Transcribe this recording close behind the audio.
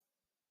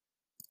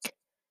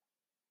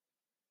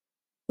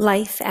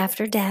Life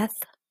After Death,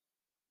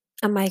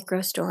 a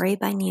micro story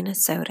by Nina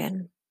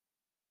Soden.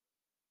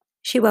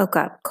 She woke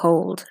up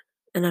cold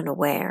and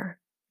unaware.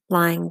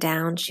 Lying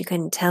down, she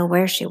couldn't tell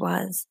where she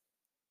was,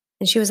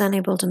 and she was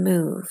unable to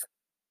move.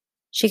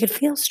 She could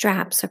feel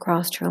straps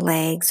across her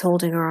legs,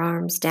 holding her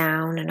arms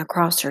down and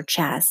across her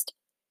chest.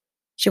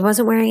 She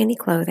wasn't wearing any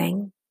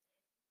clothing,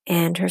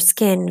 and her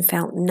skin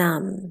felt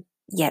numb,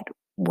 yet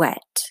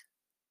wet.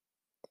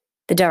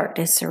 The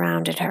darkness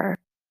surrounded her,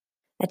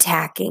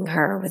 attacking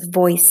her with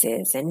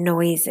voices and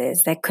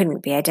noises that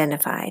couldn't be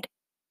identified.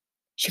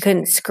 She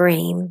couldn't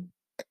scream.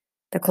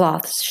 The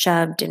cloths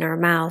shoved in her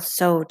mouth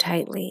so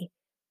tightly.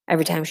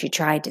 Every time she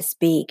tried to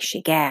speak,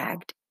 she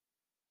gagged.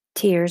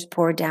 Tears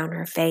poured down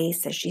her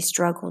face as she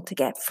struggled to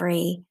get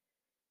free.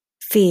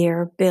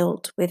 Fear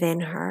built within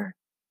her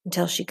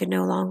until she could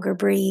no longer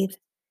breathe.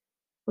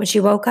 When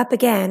she woke up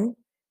again,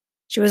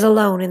 she was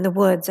alone in the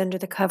woods under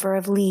the cover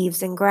of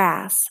leaves and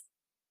grass.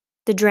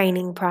 The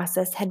draining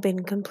process had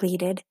been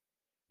completed,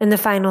 and the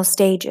final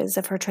stages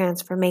of her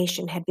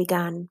transformation had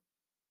begun.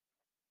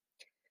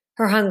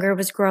 Her hunger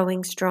was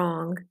growing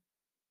strong,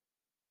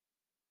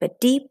 but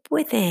deep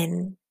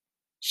within,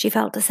 she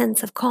felt a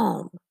sense of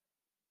calm,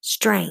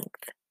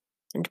 strength,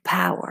 and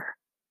power.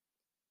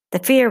 The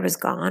fear was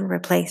gone,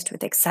 replaced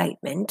with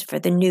excitement for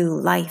the new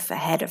life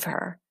ahead of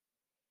her.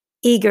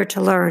 Eager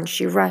to learn,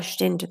 she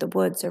rushed into the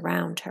woods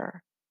around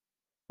her.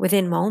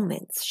 Within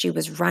moments, she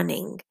was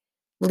running,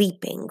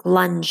 leaping,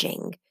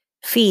 lunging,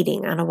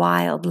 feeding on a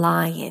wild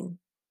lion.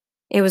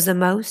 It was the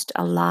most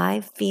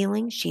alive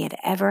feeling she had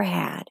ever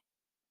had.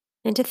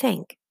 And to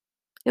think,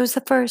 it was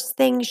the first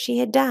thing she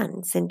had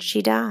done since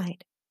she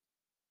died.